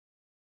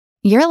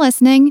You're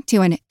listening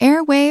to an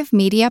Airwave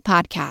Media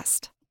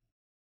Podcast.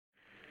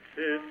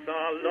 It's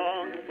a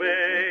long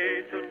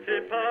way to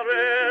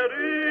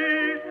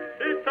Tipperary.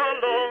 It's a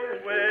long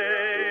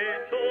way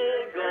to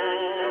go.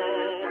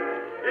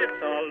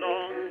 It's a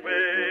long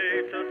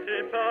way to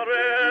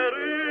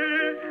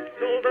Tipperary,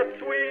 to the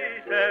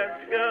sweetest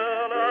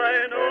girl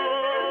I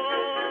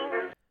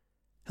know.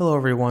 Hello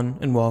everyone,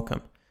 and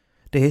welcome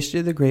to History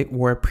of the Great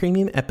War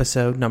Premium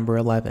Episode number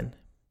 11.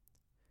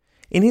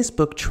 In his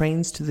book,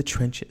 Trains to the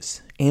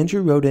Trenches,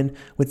 Andrew Roden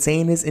would say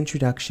in his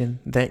introduction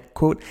that,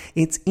 quote,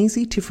 "It's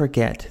easy to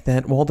forget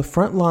that while the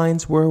front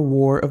lines were a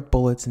war of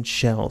bullets and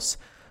shells,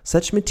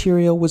 such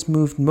material was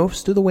moved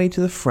most of the way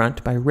to the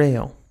front by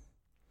rail."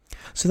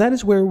 So that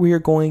is where we are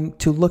going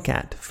to look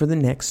at for the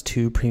next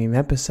two premium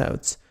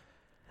episodes.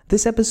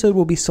 This episode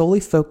will be solely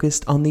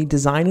focused on the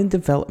design and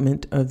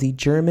development of the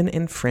German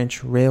and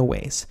French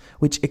railways,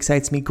 which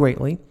excites me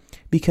greatly,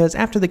 because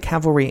after the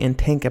cavalry and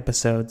tank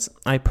episodes,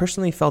 I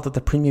personally felt that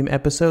the premium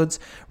episodes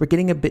were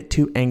getting a bit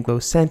too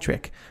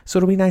Anglo-centric, so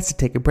it'll be nice to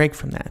take a break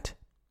from that.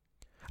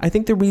 I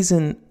think the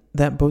reason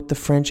that both the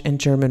French and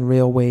German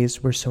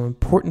railways were so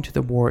important to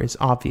the war is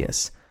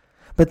obvious,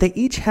 but they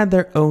each had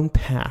their own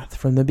path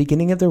from the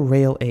beginning of the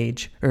rail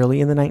age early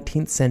in the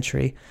 19th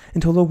century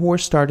until the war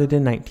started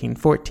in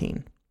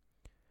 1914.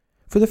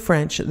 For the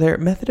French, their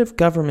method of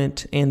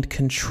government and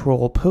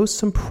control posed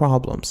some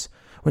problems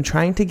when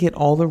trying to get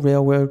all the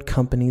railroad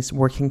companies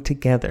working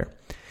together.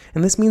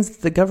 And this means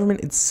that the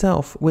government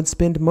itself would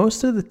spend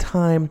most of the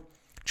time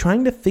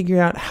trying to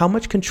figure out how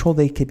much control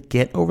they could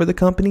get over the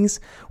companies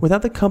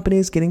without the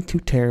companies getting too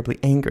terribly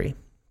angry.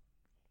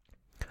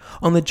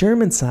 On the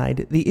German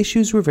side, the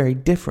issues were very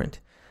different,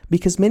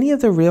 because many of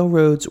the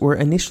railroads were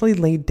initially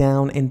laid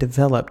down and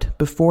developed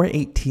before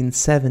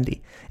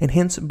 1870, and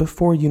hence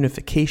before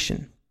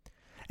unification.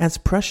 As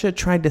Prussia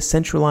tried to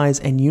centralize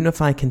and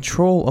unify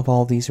control of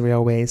all these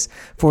railways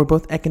for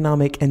both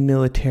economic and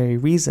military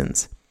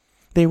reasons,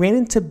 they ran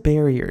into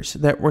barriers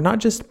that were not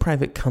just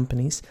private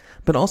companies,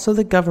 but also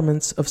the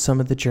governments of some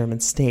of the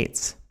German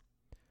states.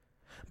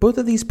 Both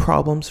of these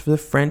problems for the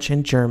French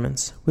and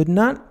Germans would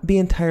not be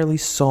entirely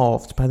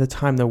solved by the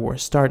time the war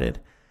started.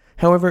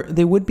 However,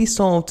 they would be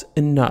solved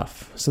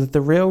enough so that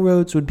the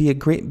railroads would be a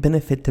great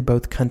benefit to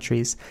both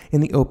countries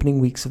in the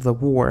opening weeks of the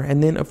war,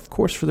 and then, of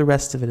course, for the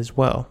rest of it as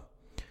well.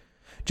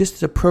 Just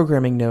as a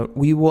programming note,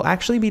 we will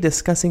actually be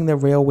discussing the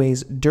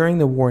railways during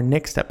the war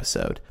next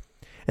episode.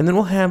 And then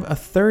we'll have a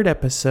third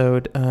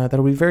episode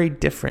that'll be very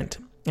different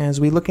as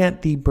we look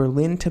at the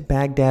Berlin to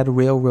Baghdad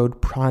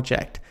Railroad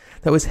project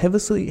that was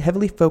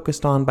heavily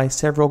focused on by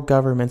several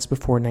governments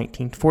before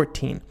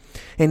 1914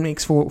 and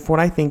makes for what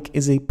I think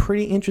is a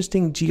pretty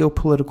interesting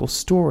geopolitical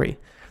story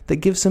that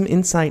gives some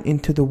insight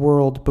into the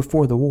world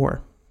before the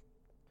war.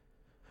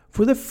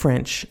 For the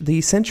French,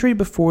 the century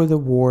before the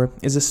war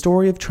is a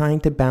story of trying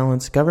to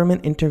balance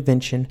government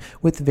intervention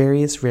with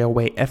various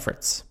railway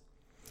efforts.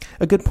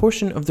 A good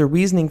portion of the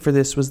reasoning for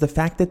this was the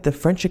fact that the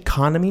French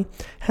economy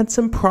had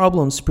some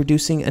problems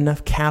producing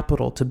enough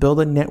capital to build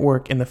a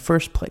network in the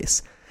first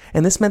place,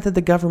 and this meant that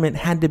the government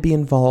had to be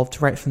involved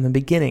right from the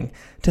beginning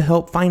to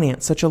help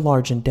finance such a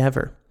large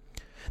endeavor.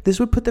 This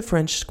would put the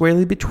French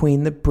squarely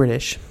between the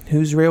British,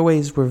 whose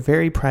railways were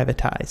very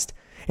privatized,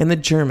 and the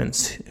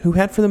Germans, who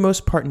had for the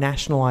most part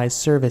nationalized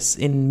service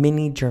in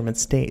many German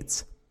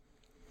states.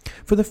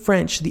 For the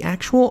French, the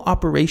actual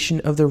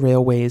operation of the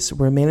railways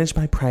were managed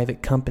by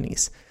private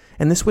companies,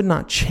 and this would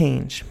not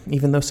change,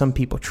 even though some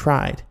people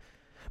tried.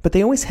 But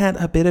they always had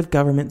a bit of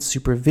government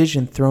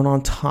supervision thrown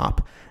on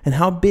top, and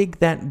how big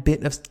that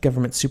bit of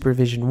government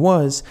supervision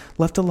was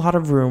left a lot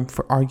of room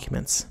for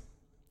arguments.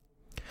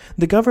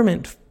 The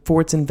government,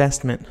 for its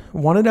investment,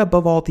 wanted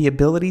above all the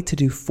ability to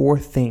do four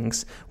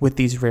things with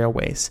these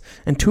railways,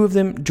 and two of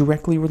them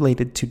directly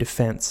related to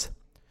defense.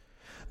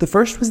 The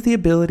first was the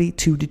ability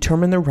to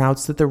determine the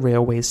routes that the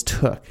railways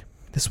took.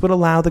 This would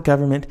allow the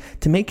government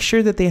to make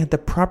sure that they had the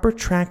proper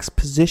tracks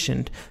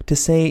positioned to,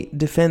 say,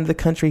 defend the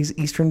country's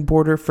eastern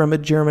border from a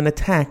German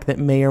attack that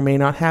may or may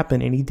not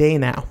happen any day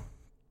now.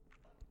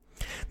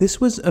 This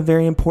was a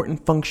very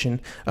important function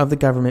of the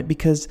government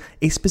because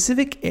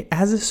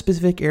as a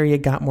specific area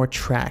got more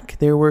track,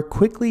 there were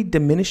quickly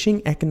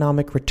diminishing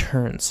economic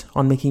returns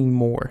on making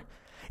more.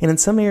 And in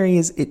some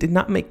areas, it did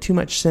not make too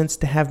much sense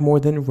to have more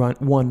than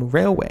one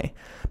railway.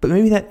 But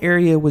maybe that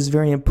area was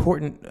very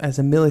important as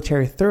a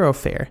military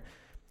thoroughfare.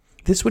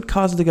 This would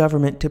cause the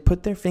government to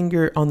put their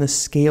finger on the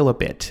scale a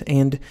bit,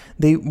 and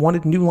they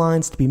wanted new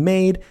lines to be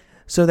made,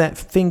 so that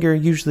finger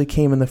usually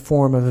came in the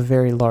form of a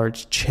very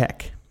large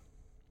check.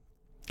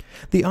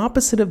 The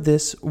opposite of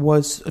this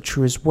was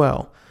true as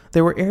well.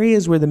 There were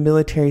areas where the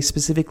military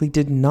specifically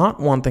did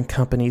not want the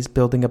companies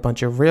building a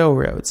bunch of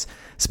railroads,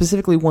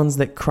 specifically ones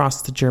that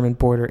crossed the German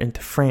border into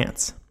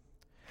France.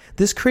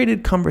 This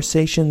created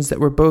conversations that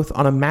were both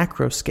on a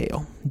macro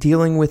scale,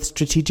 dealing with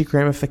strategic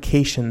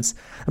ramifications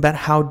about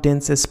how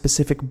dense a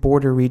specific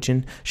border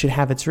region should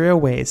have its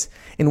railways,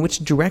 in which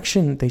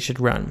direction they should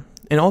run,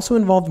 and also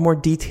involved more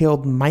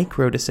detailed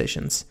micro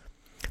decisions.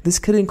 This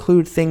could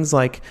include things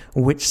like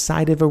which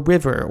side of a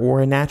river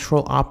or a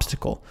natural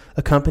obstacle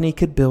a company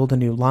could build a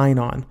new line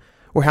on,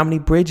 or how many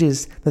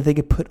bridges that they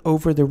could put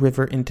over the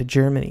river into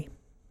Germany.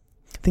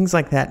 Things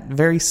like that,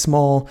 very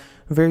small,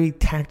 very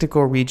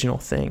tactical regional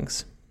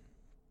things.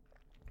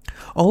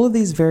 All of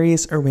these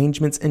various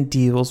arrangements and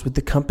deals with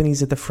the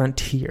companies at the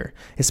frontier,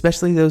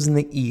 especially those in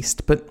the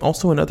east, but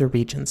also in other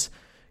regions,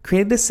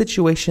 created a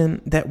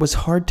situation that was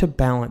hard to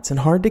balance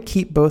and hard to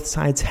keep both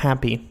sides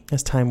happy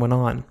as time went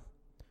on.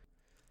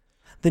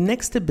 The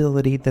next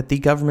ability that the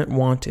government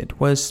wanted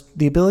was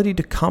the ability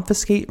to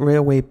confiscate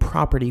railway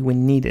property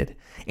when needed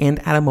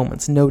and at a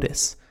moment's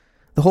notice.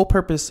 The whole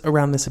purpose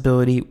around this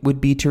ability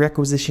would be to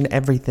requisition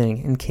everything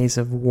in case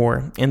of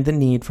war and the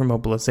need for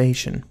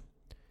mobilization.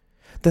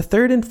 The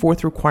third and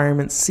fourth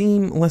requirements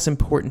seem less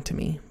important to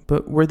me,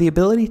 but were the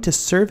ability to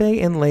survey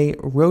and lay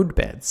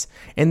roadbeds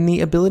and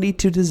the ability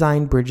to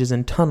design bridges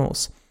and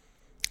tunnels.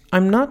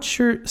 I'm not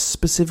sure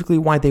specifically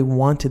why they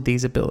wanted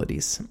these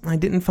abilities. I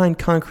didn't find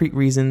concrete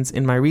reasons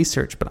in my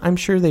research, but I'm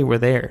sure they were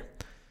there.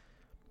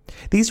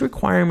 These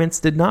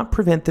requirements did not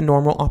prevent the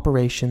normal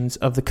operations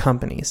of the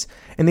companies,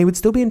 and they would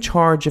still be in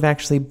charge of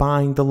actually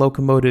buying the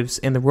locomotives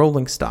and the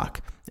rolling stock,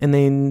 and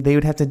then they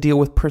would have to deal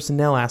with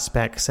personnel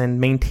aspects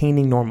and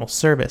maintaining normal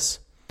service.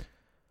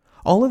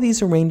 All of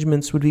these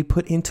arrangements would be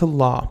put into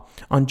law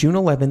on June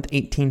 11,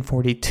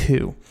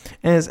 1842,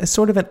 as a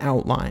sort of an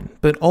outline,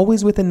 but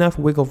always with enough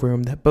wiggle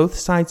room that both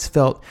sides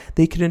felt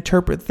they could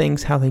interpret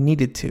things how they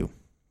needed to.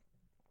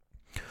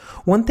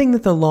 One thing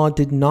that the law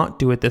did not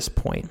do at this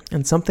point,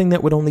 and something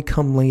that would only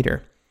come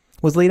later,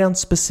 was lay down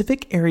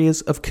specific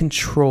areas of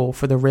control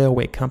for the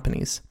railway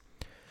companies.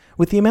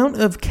 With the amount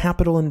of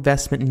capital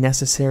investment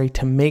necessary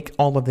to make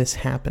all of this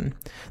happen,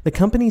 the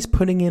companies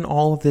putting in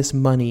all of this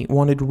money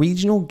wanted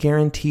regional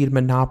guaranteed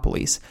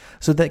monopolies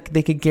so that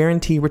they could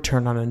guarantee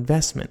return on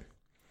investment.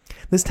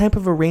 This type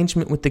of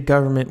arrangement with the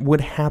government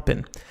would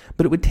happen,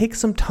 but it would take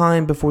some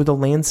time before the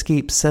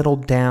landscape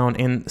settled down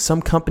and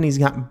some companies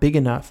got big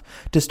enough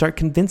to start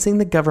convincing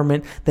the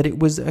government that it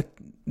was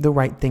the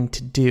right thing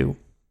to do.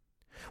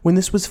 When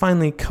this was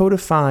finally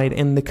codified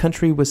and the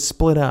country was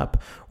split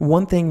up,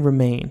 one thing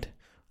remained.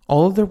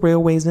 All of the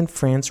railways in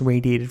France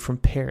radiated from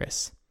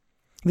Paris.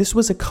 This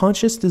was a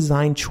conscious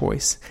design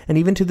choice, and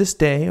even to this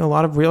day, a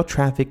lot of rail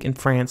traffic in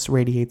France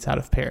radiates out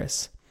of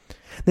Paris.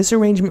 This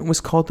arrangement was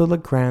called the Le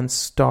Grand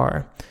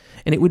Star,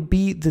 and it would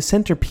be the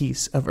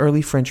centerpiece of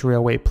early French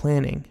railway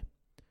planning.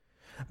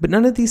 But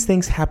none of these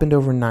things happened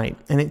overnight,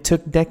 and it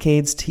took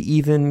decades to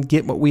even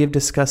get what we have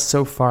discussed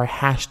so far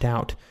hashed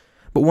out.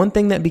 But one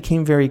thing that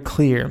became very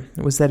clear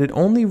was that it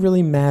only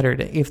really mattered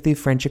if the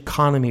French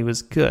economy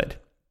was good.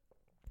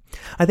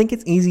 I think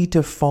it's easy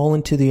to fall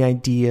into the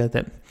idea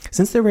that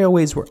since the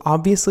railways were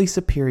obviously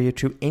superior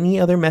to any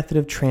other method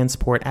of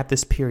transport at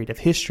this period of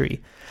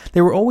history,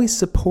 they were always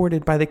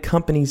supported by the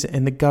companies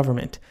and the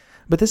government.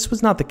 But this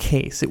was not the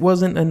case. It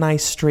wasn't a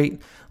nice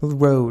straight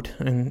road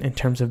in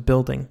terms of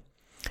building.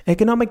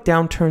 Economic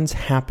downturns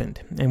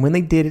happened, and when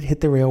they did, it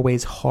hit the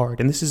railways hard,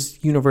 and this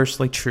is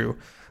universally true.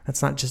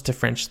 That's not just a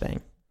French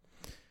thing.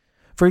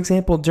 For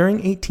example, during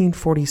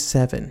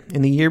 1847,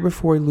 in the year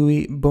before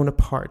Louis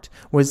Bonaparte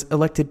was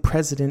elected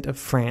president of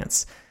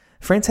France,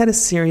 France had a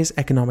serious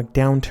economic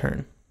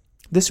downturn.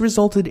 This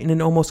resulted in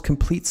an almost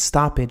complete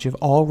stoppage of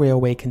all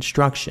railway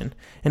construction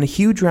and a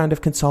huge round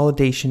of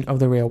consolidation of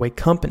the railway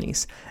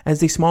companies, as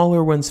the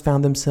smaller ones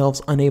found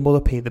themselves unable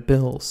to pay the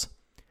bills.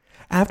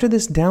 After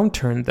this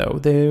downturn, though,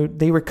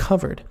 they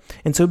recovered,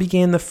 and so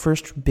began the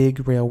first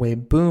big railway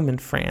boom in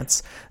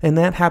France, and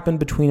that happened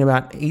between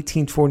about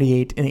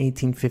 1848 and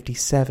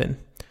 1857.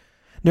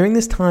 During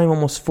this time,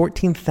 almost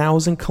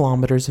 14,000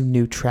 kilometers of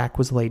new track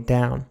was laid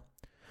down.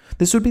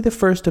 This would be the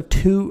first of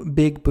two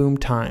big boom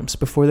times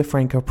before the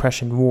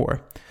Franco-Prussian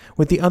War,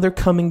 with the other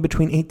coming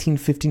between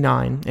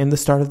 1859 and the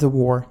start of the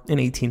war in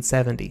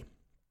 1870.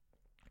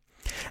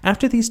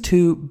 After these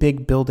two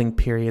big building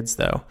periods,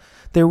 though,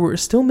 there were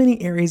still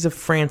many areas of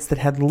France that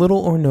had little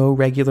or no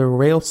regular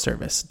rail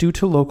service due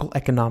to local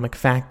economic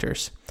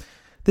factors.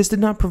 This did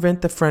not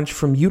prevent the French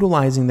from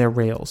utilizing their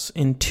rails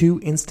in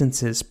two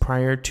instances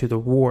prior to the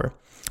war,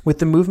 with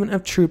the movement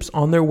of troops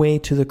on their way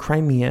to the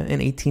Crimea in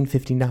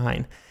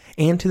 1859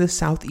 and to the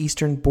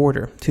southeastern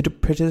border to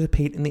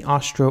participate in the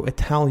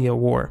Austro-Italia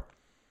War.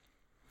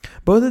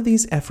 Both of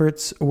these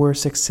efforts were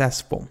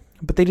successful,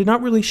 but they did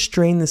not really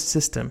strain the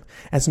system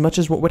as much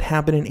as what would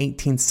happen in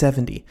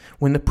 1870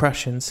 when the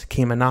Prussians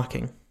came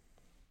a-knocking.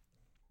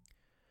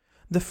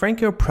 The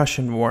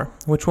Franco-Prussian War,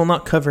 which we'll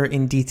not cover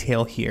in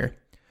detail here,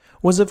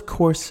 was of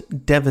course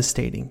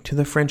devastating to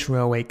the French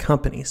railway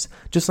companies,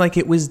 just like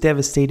it was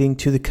devastating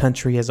to the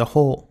country as a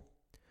whole.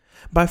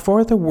 By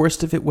far the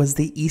worst of it was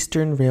the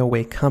Eastern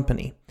Railway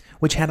Company,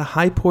 which had a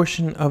high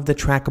portion of the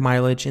track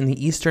mileage in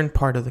the eastern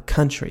part of the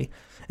country,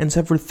 and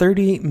suffered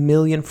 38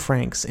 million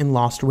francs in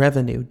lost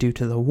revenue due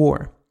to the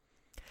war.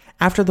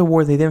 After the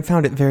war, they then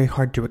found it very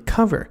hard to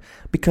recover,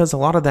 because a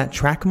lot of that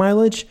track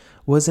mileage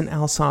was in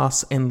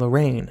Alsace and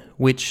Lorraine,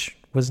 which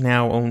was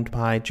now owned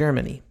by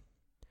Germany.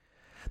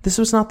 This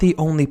was not the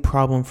only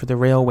problem for the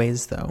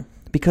railways, though,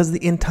 because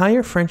the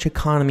entire French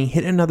economy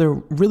hit another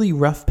really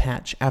rough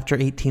patch after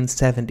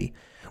 1870,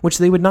 which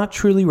they would not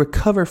truly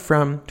recover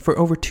from for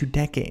over 2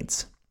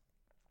 decades.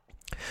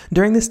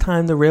 During this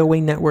time, the railway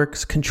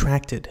networks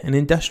contracted and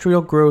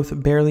industrial growth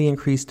barely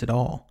increased at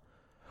all.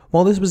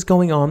 While this was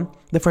going on,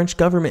 the French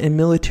government and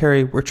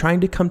military were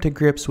trying to come to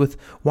grips with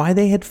why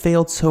they had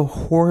failed so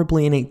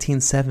horribly in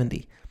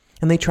 1870,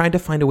 and they tried to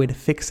find a way to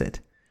fix it.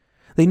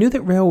 They knew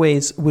that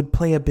railways would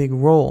play a big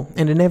role,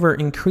 and an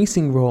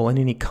ever-increasing role in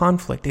any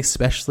conflict,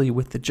 especially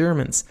with the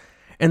Germans,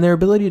 and their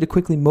ability to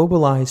quickly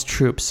mobilize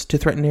troops to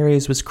threaten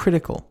areas was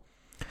critical.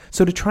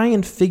 So to try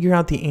and figure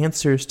out the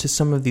answers to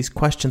some of these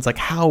questions, like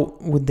how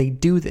would they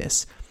do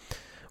this?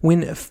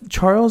 When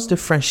Charles de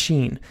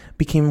Franchine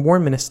became war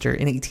minister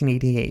in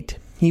 1888,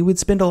 he would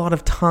spend a lot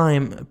of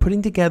time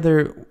putting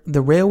together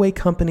the railway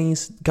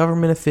companies,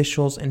 government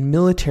officials, and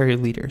military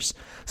leaders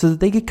so that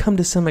they could come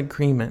to some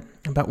agreement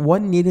about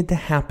what needed to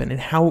happen and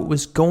how it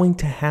was going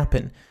to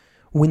happen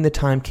when the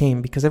time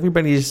came, because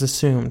everybody just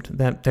assumed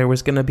that there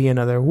was going to be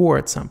another war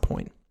at some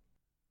point.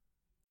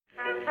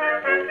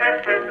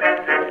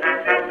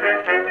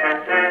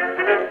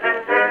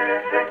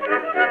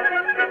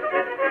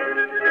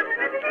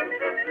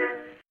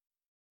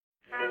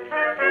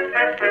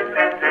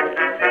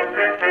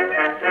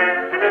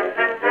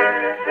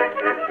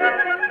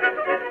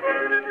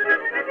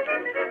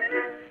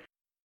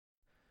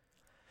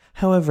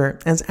 However,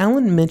 as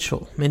Alan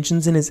Mitchell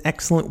mentions in his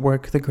excellent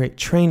work, The Great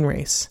Train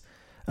Race,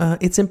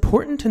 it's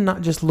important to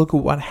not just look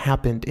at what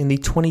happened in the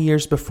 20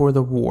 years before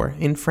the war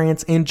in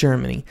France and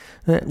Germany,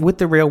 with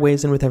the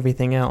railways and with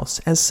everything else,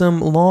 as some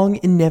long,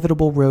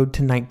 inevitable road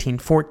to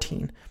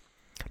 1914.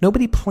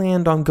 Nobody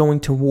planned on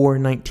going to war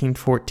in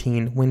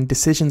 1914 when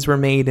decisions were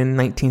made in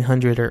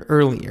 1900 or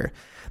earlier.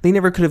 They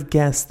never could have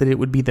guessed that it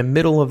would be the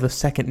middle of the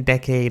second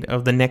decade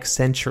of the next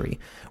century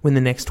when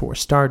the next war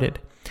started.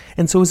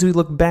 And so as we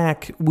look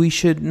back, we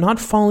should not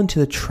fall into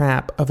the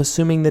trap of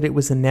assuming that it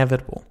was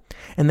inevitable,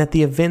 and that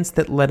the events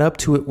that led up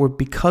to it were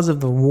because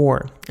of the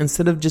war,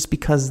 instead of just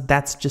because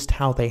that's just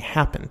how they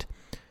happened.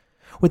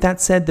 With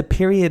that said, the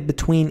period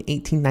between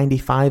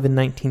 1895 and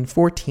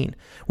 1914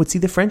 would see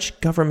the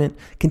French government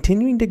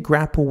continuing to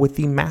grapple with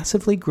the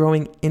massively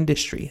growing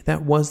industry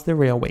that was the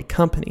railway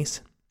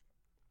companies.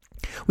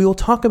 We will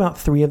talk about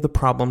 3 of the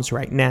problems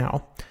right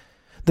now.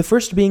 The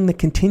first being the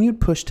continued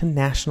push to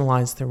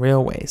nationalize the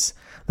railways.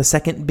 The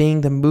second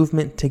being the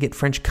movement to get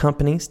French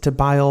companies to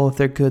buy all of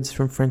their goods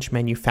from French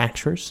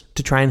manufacturers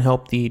to try and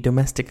help the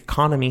domestic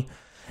economy.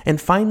 And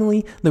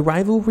finally, the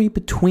rivalry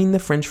between the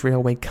French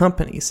railway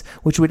companies,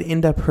 which would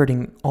end up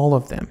hurting all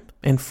of them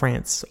and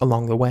France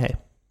along the way.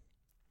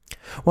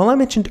 While I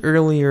mentioned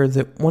earlier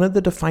that one of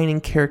the defining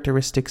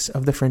characteristics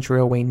of the French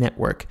railway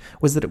network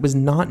was that it was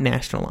not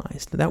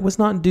nationalized, that was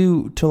not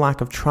due to lack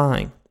of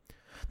trying.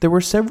 There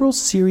were several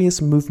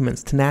serious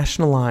movements to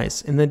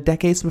nationalize in the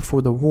decades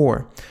before the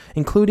war,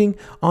 including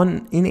in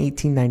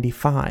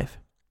 1895.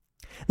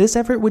 This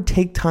effort would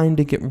take time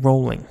to get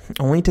rolling,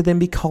 only to then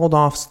be called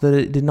off so that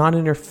it did not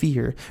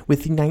interfere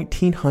with the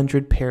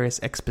 1900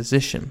 Paris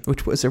Exposition,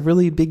 which was a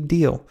really big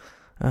deal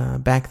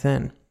back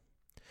then.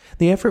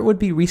 The effort would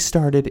be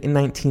restarted in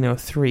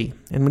 1903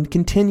 and would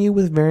continue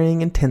with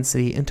varying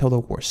intensity until the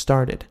war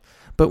started,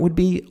 but would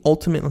be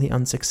ultimately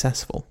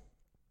unsuccessful.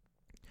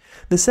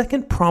 The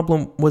second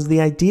problem was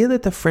the idea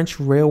that the French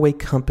railway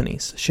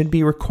companies should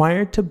be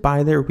required to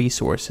buy their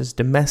resources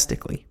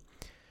domestically.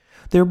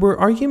 There were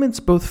arguments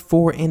both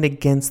for and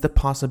against the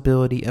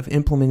possibility of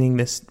implementing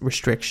this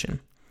restriction.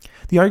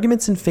 The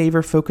arguments in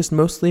favor focused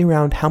mostly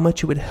around how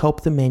much it would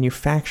help the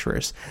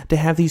manufacturers to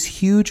have these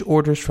huge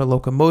orders for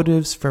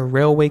locomotives, for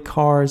railway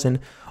cars, and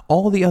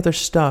all the other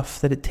stuff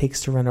that it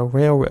takes to run a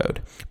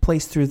railroad,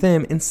 placed through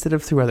them instead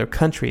of through other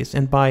countries,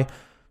 and by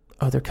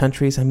other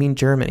countries, I mean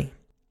Germany.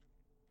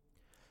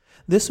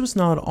 This was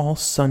not all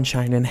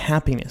sunshine and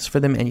happiness for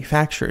the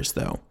manufacturers,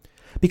 though,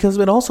 because it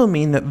would also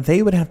mean that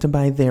they would have to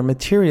buy their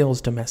materials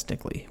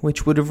domestically,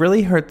 which would have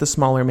really hurt the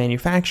smaller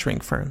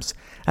manufacturing firms,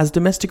 as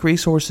domestic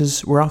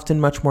resources were often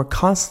much more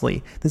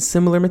costly than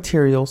similar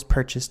materials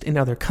purchased in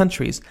other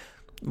countries,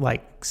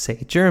 like,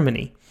 say,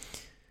 Germany.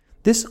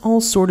 This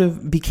all sort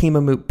of became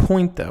a moot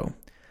point, though,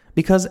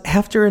 because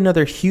after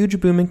another huge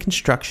boom in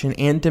construction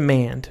and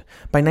demand,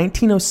 by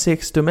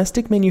 1906,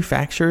 domestic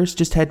manufacturers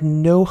just had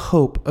no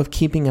hope of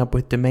keeping up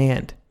with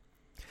demand.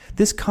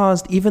 This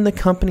caused even the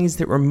companies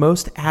that were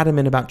most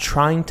adamant about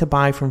trying to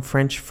buy from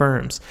French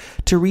firms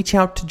to reach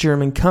out to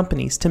German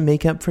companies to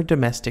make up for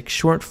domestic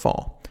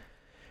shortfall.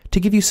 To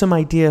give you some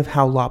idea of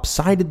how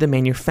lopsided the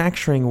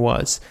manufacturing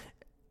was,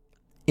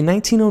 in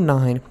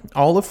 1909,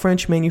 all of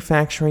French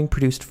manufacturing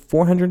produced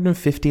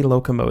 450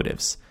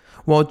 locomotives,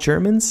 while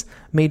Germans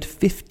made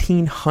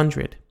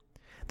 1,500.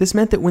 This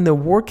meant that when the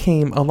war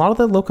came, a lot of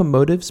the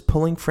locomotives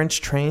pulling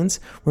French trains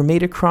were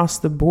made across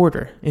the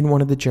border in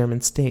one of the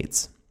German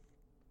states.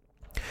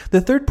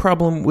 The third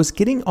problem was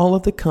getting all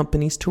of the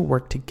companies to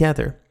work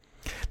together.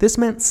 This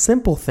meant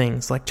simple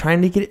things like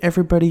trying to get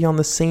everybody on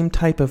the same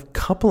type of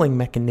coupling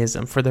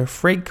mechanism for their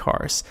freight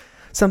cars,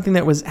 something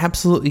that was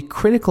absolutely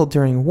critical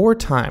during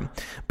wartime,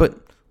 but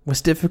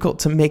was difficult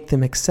to make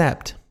them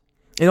accept.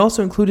 It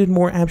also included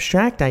more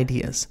abstract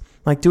ideas,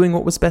 like doing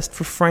what was best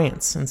for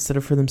France instead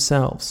of for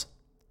themselves.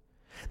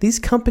 These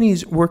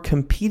companies were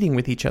competing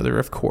with each other,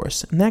 of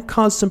course, and that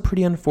caused some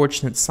pretty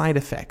unfortunate side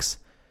effects.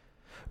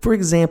 For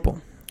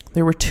example,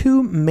 there were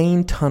two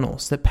main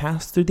tunnels that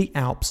passed through the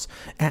Alps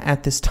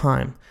at this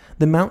time,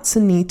 the Mont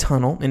Cenis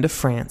Tunnel into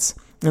France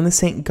and the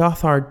St.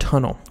 Gothard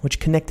Tunnel, which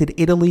connected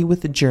Italy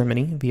with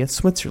Germany via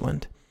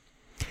Switzerland.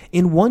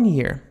 In 1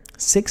 year,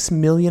 6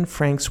 million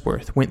francs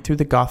worth went through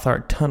the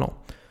Gothard Tunnel,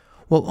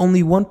 while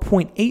only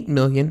 1.8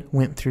 million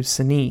went through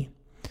Cenis.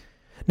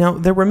 Now,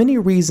 there were many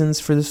reasons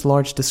for this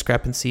large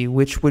discrepancy,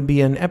 which would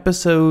be an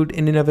episode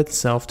in and of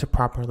itself to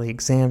properly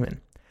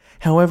examine.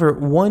 However,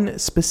 one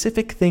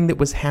specific thing that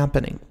was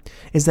happening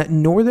is that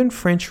northern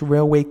French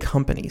railway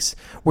companies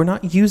were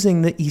not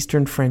using the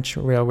eastern French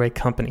railway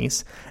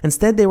companies.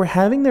 Instead, they were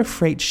having their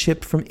freight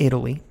shipped from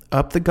Italy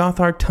up the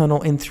Gothard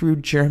Tunnel and through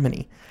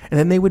Germany, and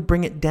then they would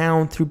bring it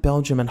down through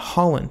Belgium and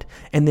Holland,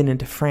 and then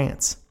into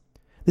France.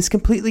 This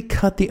completely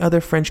cut the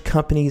other French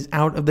companies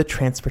out of the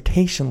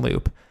transportation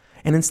loop,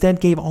 and instead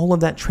gave all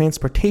of that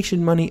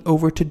transportation money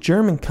over to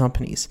German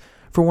companies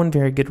for one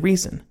very good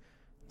reason: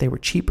 they were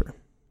cheaper.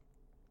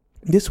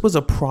 This was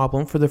a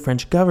problem for the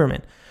French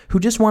government, who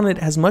just wanted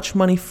as much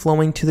money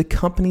flowing to the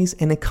companies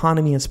and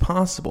economy as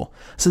possible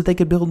so that they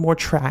could build more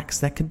tracks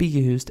that could be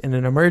used in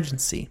an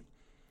emergency.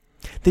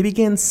 They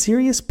began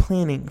serious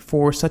planning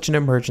for such an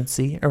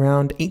emergency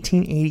around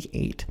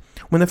 1888,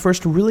 when the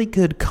first really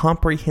good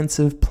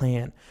comprehensive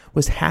plan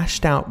was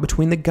hashed out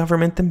between the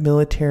government, the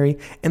military,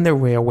 and the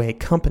railway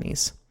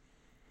companies.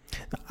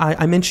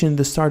 I mentioned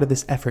the start of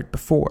this effort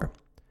before.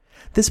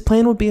 This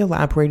plan would be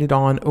elaborated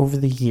on over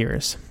the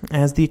years,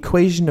 as the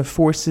equation of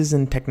forces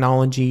and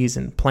technologies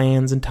and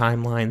plans and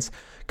timelines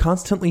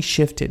constantly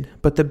shifted,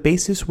 but the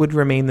basis would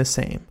remain the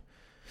same.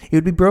 It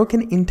would be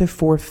broken into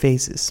 4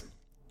 phases.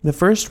 The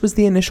first was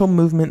the initial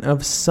movement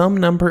of some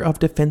number of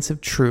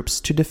defensive troops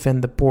to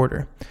defend the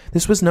border.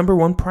 This was number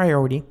 1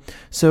 priority,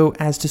 so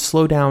as to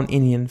slow down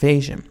any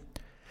invasion.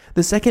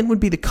 The second would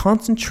be the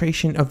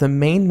concentration of the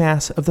main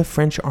mass of the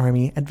French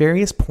army at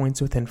various points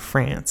within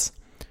France.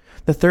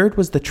 The third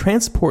was the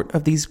transport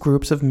of these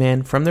groups of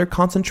men from their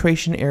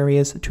concentration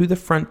areas to the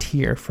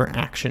frontier for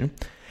action.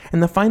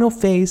 And the final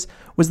phase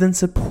was then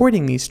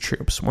supporting these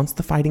troops once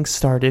the fighting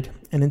started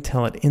and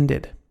until it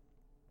ended.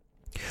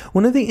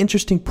 One of the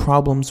interesting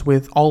problems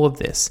with all of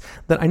this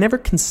that I never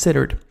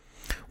considered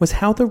was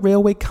how the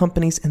railway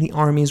companies and the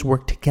armies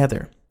worked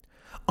together.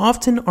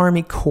 Often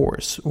Army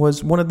Corps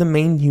was one of the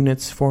main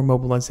units for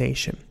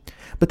mobilization.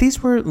 But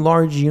these were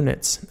large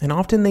units, and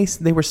often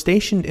they were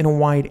stationed in a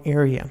wide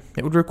area.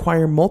 It would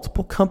require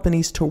multiple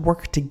companies to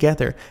work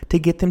together to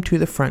get them to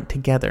the front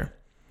together.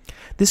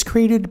 This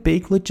created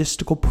big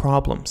logistical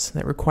problems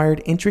that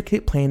required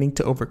intricate planning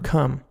to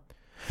overcome.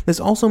 This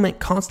also meant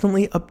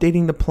constantly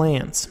updating the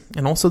plans,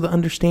 and also the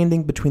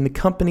understanding between the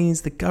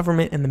companies, the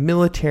government, and the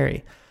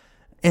military.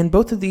 And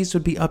both of these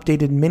would be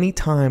updated many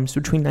times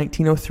between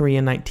 1903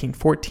 and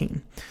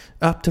 1914,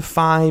 up to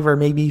 5 or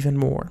maybe even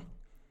more.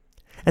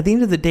 At the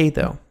end of the day,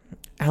 though,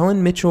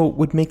 Alan Mitchell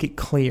would make it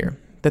clear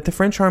that the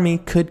French army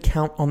could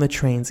count on the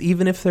trains,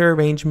 even if their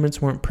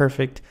arrangements weren't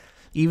perfect,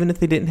 even if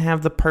they didn't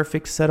have the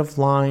perfect set of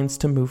lines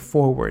to move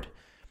forward.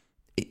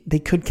 They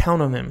could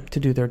count on them to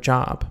do their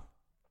job.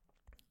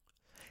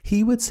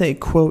 He would say,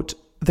 quote,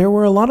 "There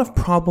were a lot of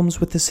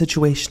problems with the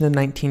situation in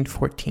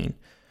 1914,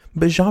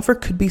 but Joffre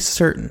could be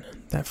certain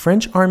that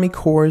French army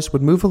corps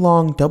would move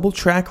along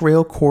double-track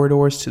rail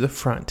corridors to the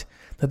front,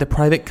 that the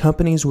private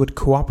companies would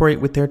cooperate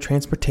with their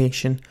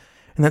transportation,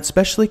 and that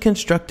specially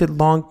constructed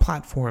long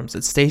platforms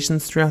at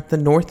stations throughout the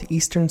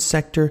northeastern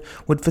sector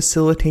would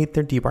facilitate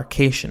their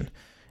debarkation."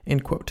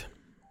 End quote.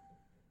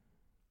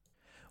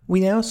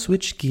 We now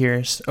switch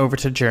gears over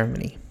to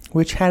Germany,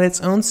 which had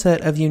its own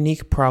set of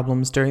unique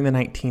problems during the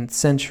 19th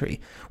century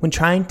when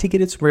trying to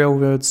get its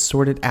railroads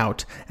sorted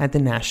out at the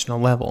national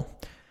level.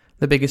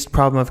 The biggest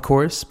problem, of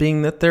course,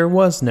 being that there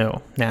was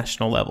no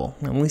national level,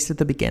 at least at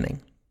the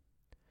beginning.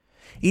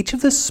 Each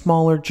of the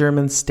smaller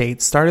German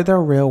states started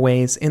their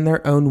railways in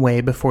their own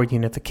way before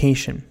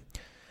unification.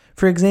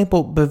 For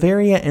example,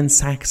 Bavaria and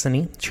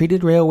Saxony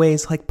treated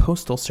railways like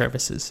postal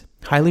services,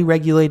 highly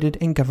regulated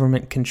and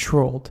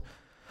government-controlled.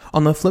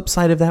 On the flip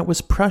side of that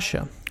was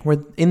Prussia, where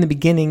in the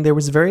beginning there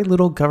was very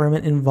little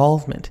government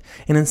involvement,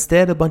 and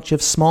instead a bunch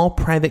of small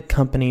private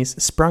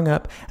companies sprung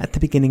up at the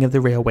beginning of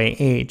the railway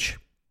age.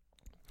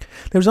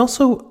 There was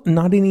also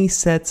not any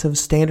sets of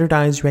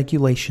standardized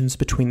regulations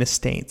between the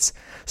states,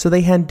 so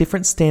they had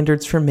different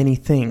standards for many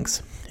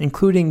things,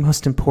 including,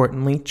 most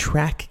importantly,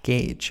 track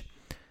gauge.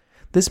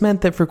 This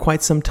meant that for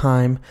quite some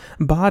time,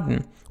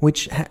 Baden,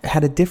 which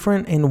had a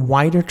different and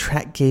wider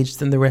track gauge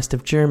than the rest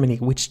of Germany,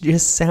 which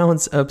just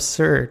sounds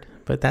absurd,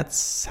 but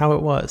that's how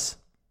it was.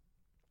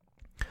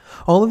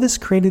 All of this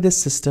created a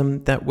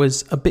system that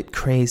was a bit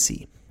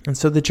crazy, and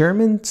so the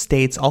German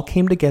states all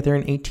came together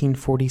in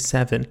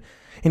 1847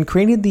 and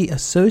created the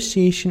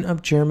Association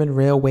of German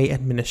Railway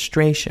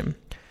Administration.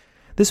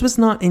 This was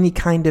not any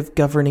kind of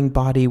governing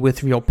body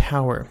with real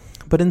power,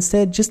 but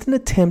instead just an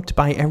attempt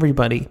by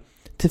everybody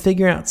to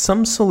figure out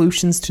some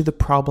solutions to the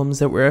problems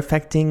that were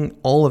affecting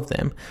all of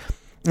them.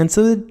 And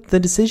so the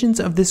decisions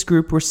of this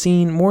group were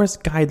seen more as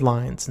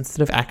guidelines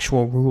instead of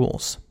actual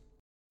rules.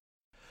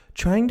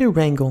 Trying to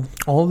wrangle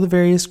all of the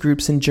various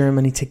groups in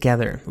Germany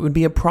together would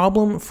be a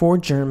problem for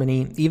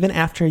Germany even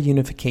after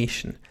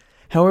unification.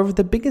 However,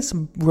 the biggest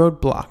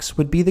roadblocks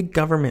would be the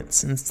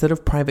governments instead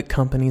of private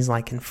companies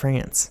like in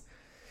France.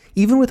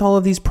 Even with all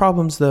of these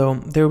problems, though,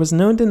 there was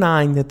no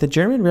denying that the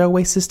German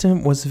railway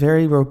system was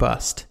very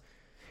robust.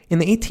 In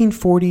the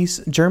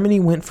 1840s, Germany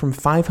went from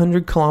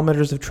 500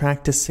 kilometers of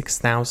track to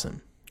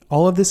 6,000.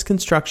 All of this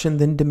construction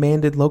then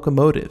demanded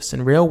locomotives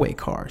and railway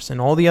cars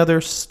and all the other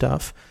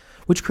stuff,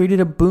 which created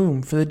a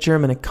boom for the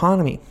German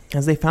economy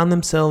as they found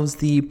themselves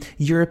the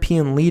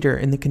European leader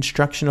in the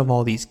construction of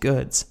all these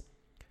goods.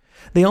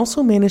 They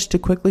also managed to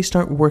quickly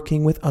start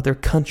working with other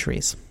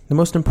countries, the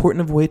most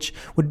important of which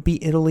would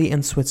be Italy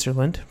and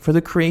Switzerland, for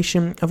the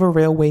creation of a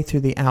railway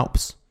through the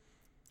Alps.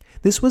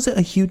 This was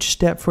a huge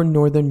step for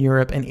Northern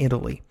Europe and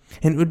Italy,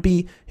 and it would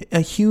be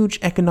a huge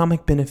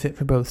economic benefit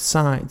for both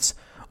sides,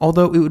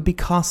 although it would be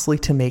costly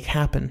to make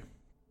happen.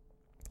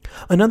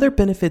 Another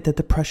benefit that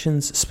the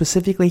Prussians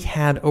specifically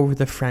had over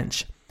the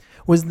French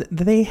was that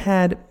they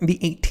had the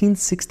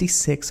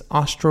 1866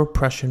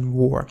 Austro-Prussian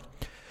War,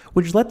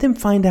 which let them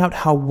find out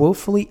how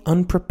woefully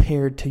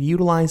unprepared to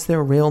utilize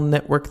their rail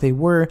network they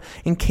were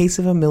in case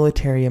of a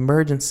military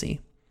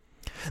emergency.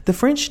 The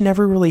French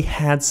never really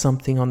had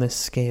something on this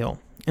scale,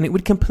 and it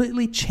would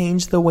completely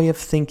change the way of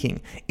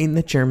thinking in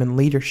the German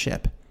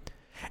leadership.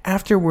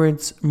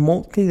 Afterwards,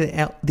 Moltke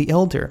the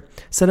Elder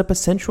set up a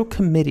central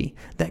committee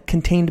that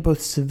contained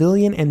both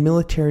civilian and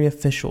military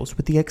officials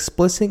with the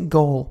explicit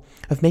goal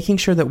of making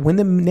sure that when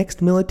the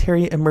next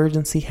military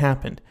emergency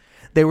happened,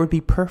 there would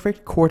be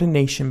perfect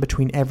coordination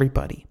between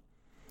everybody.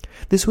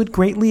 This would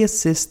greatly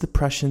assist the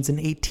Prussians in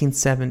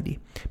 1870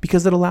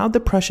 because it allowed the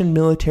Prussian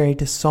military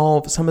to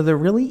solve some of the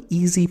really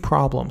easy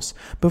problems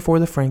before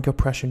the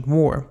Franco-Prussian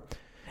War.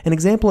 An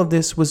example of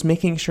this was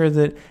making sure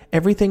that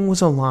everything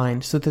was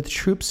aligned so that the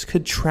troops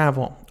could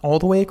travel all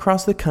the way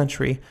across the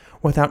country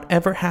without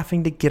ever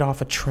having to get off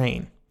a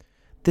train.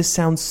 This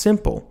sounds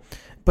simple,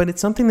 but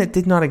it's something that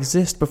did not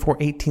exist before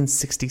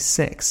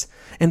 1866,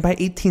 and by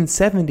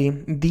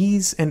 1870,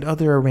 these and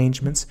other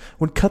arrangements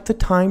would cut the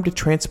time to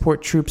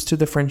transport troops to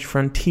the French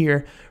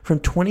frontier from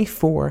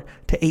 24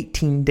 to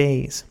 18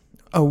 days,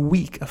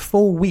 a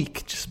full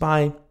week, just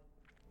by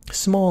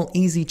small,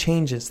 easy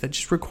changes that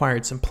just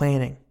required some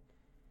planning.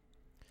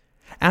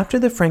 After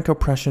the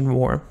Franco-Prussian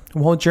War,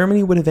 while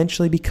Germany would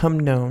eventually become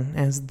known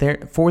as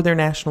for their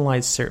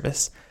nationalized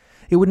service,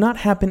 it would not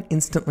happen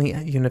instantly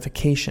at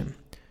unification.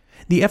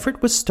 The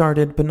effort was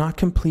started but not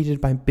completed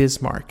by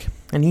Bismarck,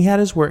 and he had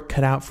his work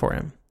cut out for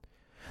him.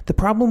 The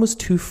problem was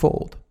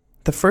twofold.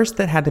 The first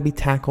that had to be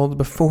tackled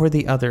before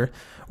the other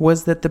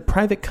was that the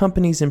private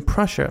companies in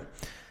Prussia,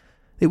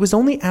 it was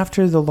only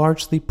after the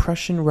largely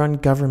Prussian-run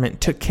government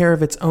took care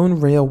of its own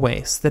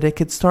railways that it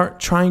could start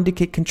trying to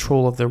get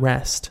control of the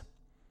rest.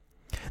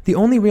 The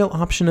only real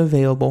option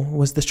available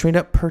was the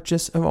straight-up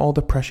purchase of all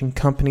the Prussian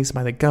companies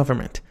by the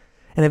government,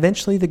 and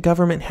eventually the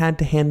government had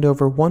to hand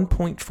over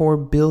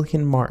 1.4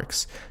 billion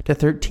marks to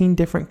 13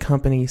 different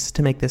companies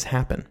to make this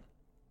happen.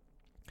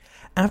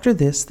 After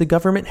this, the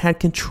government had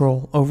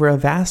control over a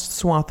vast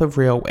swath of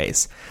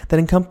railways that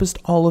encompassed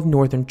all of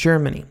northern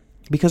Germany,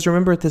 because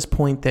remember at this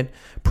point that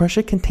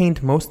Prussia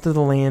contained most of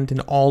the land in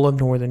all of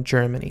northern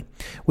Germany,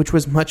 which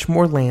was much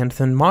more land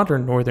than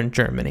modern northern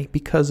Germany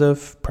because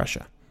of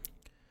Prussia.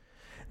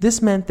 This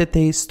meant that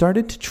they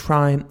started to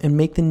try and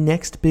make the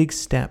next big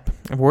step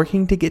of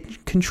working to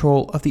get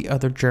control of the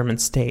other German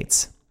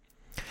states.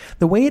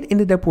 The way it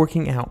ended up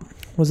working out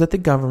was that the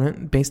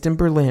government, based in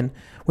Berlin,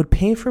 would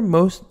pay for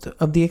most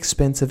of the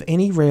expense of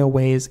any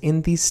railways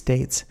in these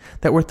states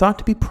that were thought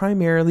to be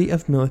primarily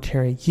of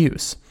military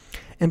use.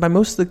 And by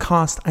most of the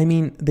cost, I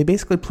mean they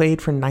basically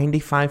paid for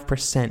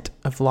 95%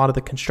 of a lot of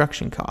the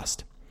construction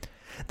cost.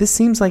 This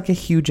seems like a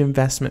huge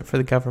investment for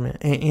the government,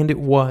 and it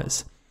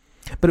was.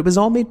 But it was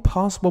all made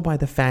possible by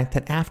the fact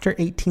that after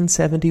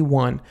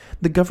 1871,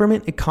 the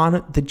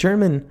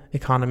German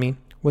economy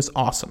was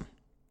awesome.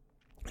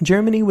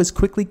 Germany was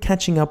quickly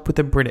catching up with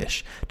the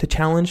British to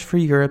challenge for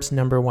Europe's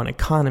number one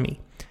economy.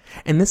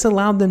 And this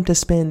allowed them to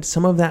spend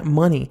some of that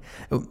money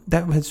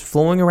that was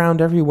flowing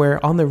around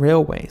everywhere on the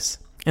railways.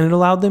 And it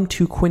allowed them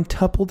to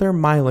quintuple their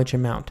mileage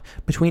amount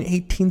between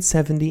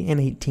 1870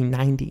 and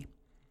 1890.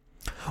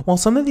 While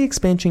some of the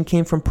expansion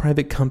came from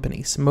private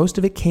companies, most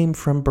of it came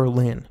from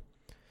Berlin.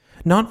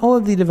 Not all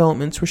of the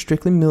developments were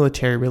strictly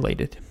military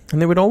related, and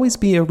there would always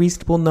be a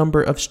reasonable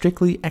number of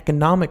strictly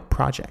economic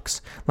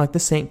projects, like the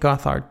St.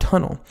 Gotthard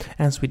Tunnel,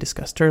 as we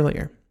discussed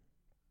earlier.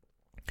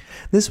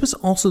 This was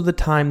also the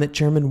time that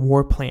German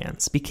war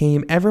plans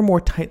became ever more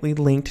tightly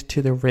linked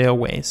to the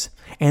railways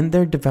and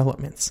their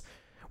developments,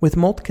 with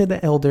Moltke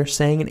the Elder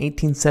saying in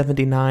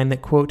 1879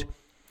 that, quote,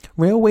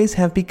 railways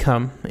have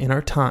become, in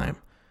our time,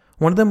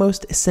 one of the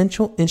most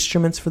essential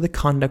instruments for the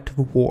conduct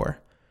of war.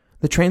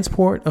 The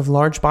transport of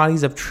large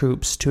bodies of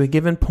troops to a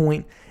given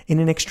point in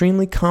an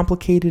extremely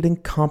complicated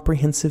and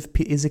comprehensive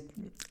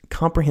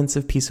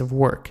piece of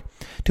work,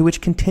 to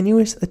which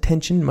continuous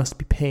attention must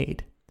be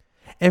paid.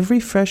 Every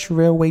fresh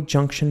railway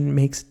junction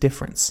makes a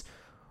difference.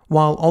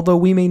 Although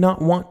we may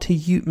not want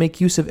to make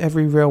use of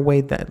every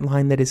railway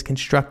line that is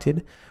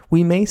constructed,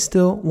 we may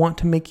still want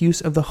to make use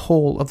of the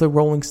whole of the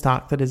rolling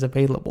stock that is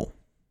available.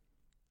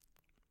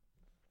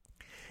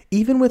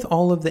 Even with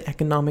all of the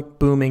economic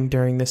booming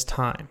during this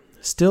time,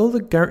 still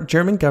the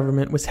German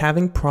government was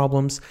having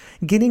problems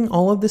getting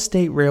all of the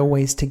state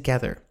railways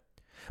together.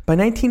 By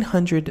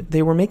 1900,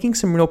 they were making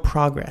some real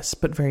progress,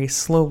 but very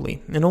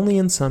slowly, and only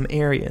in some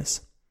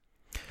areas.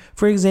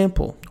 For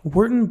example,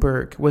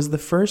 Württemberg was the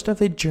first of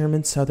the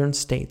German southern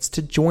states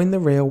to join the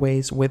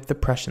railways with the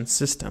Prussian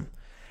system,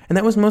 and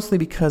that was mostly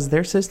because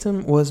their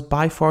system was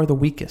by far the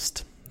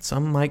weakest.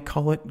 Some might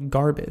call it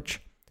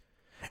garbage.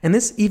 And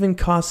this even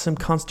caused some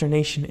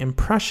consternation in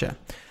Prussia,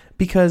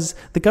 because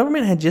the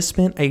government had just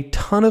spent a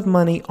ton of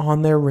money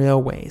on their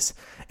railways,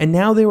 and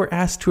now they were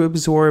asked to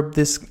absorb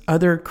this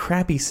other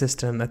crappy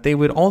system that they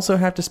would also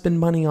have to spend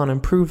money on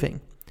improving.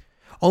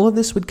 All of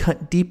this would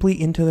cut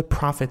deeply into the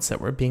profits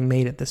that were being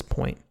made at this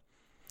point.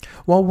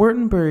 While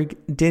Württemberg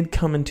did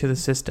come into the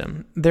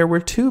system, there were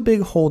two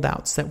big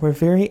holdouts that were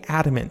very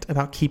adamant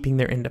about keeping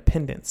their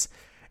independence,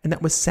 and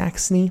that was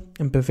Saxony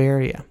and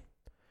Bavaria.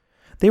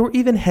 They were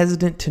even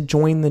hesitant to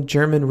join the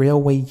German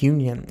Railway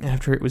Union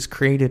after it was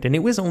created, and it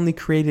was only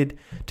created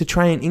to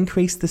try and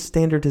increase the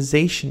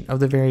standardization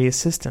of the various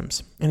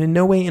systems, and in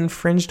no way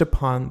infringed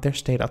upon their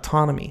state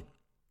autonomy.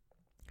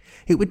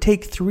 It would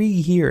take 3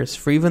 years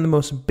for even the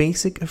most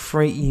basic of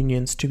freight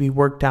unions to be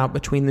worked out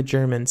between the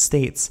German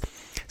states,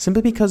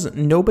 simply because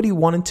nobody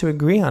wanted to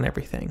agree on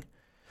everything.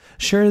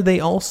 Sure, they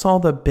all saw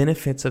the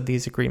benefits of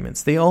these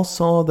agreements. They all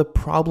saw the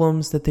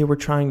problems that they were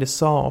trying to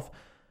solve,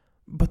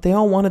 but they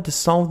all wanted to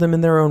solve them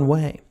in their own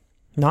way,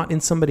 not in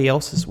somebody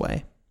else's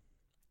way.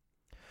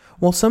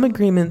 While some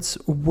agreements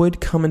would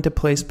come into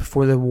place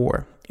before the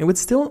war, it would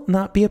still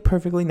not be a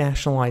perfectly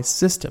nationalized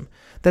system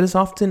that is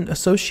often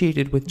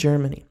associated with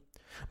Germany.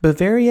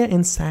 Bavaria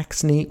and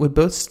Saxony would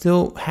both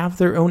still have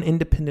their own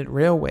independent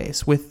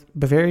railways, with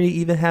Bavaria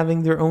even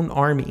having their own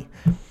army,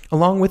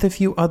 along with a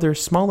few other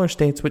smaller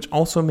states which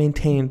also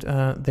maintained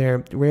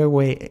their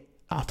railway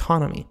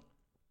autonomy.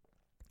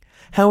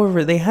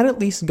 However, they had at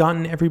least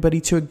gotten everybody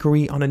to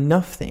agree on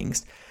enough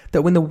things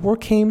that when the war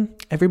came,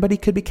 everybody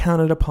could be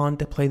counted upon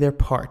to play their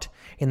part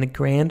in the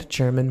grand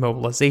German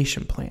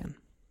mobilization plan.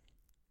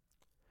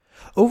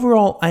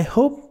 Overall, I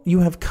hope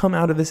you have come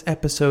out of this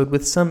episode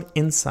with some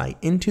insight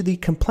into the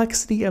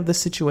complexity of the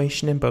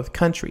situation in both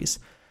countries,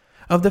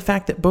 of the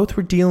fact that both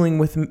were dealing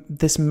with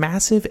this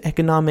massive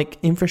economic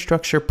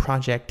infrastructure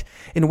project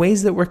in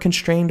ways that were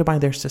constrained by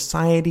their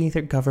society,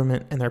 their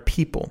government, and their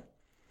people.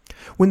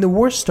 When the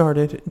war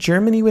started,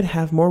 Germany would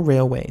have more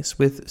railways,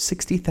 with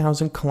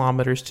 60,000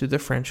 kilometers to the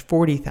French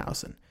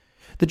 40,000.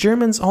 The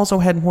Germans also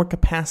had more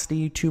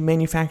capacity to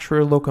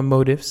manufacture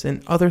locomotives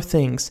and other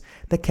things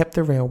that kept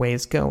the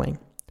railways going.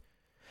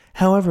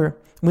 However,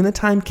 when the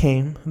time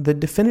came, the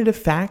definitive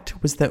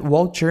fact was that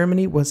while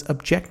Germany was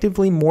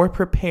objectively more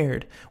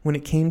prepared when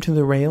it came to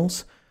the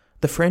rails,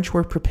 the French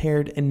were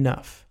prepared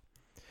enough.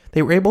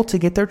 They were able to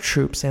get their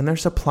troops and their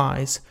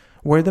supplies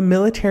where the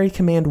military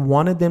command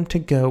wanted them to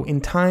go in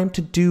time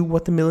to do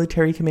what the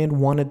military command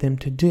wanted them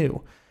to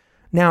do.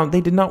 Now,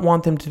 they did not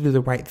want them to do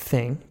the right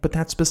thing, but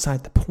that's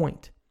beside the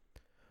point.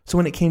 So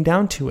when it came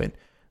down to it,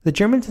 the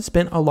Germans had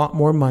spent a lot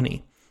more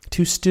money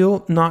to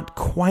still not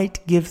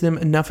quite give them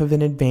enough of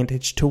an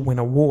advantage to win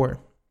a war.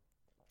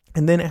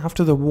 And then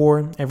after the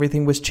war,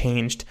 everything was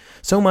changed,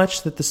 so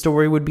much that the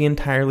story would be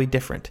entirely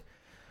different.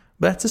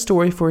 But that's a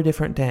story for a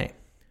different day.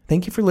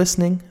 Thank you for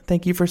listening,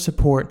 thank you for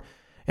support,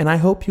 and I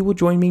hope you will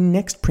join me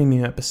next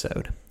premium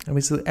episode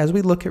as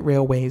we look at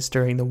railways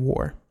during the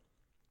war.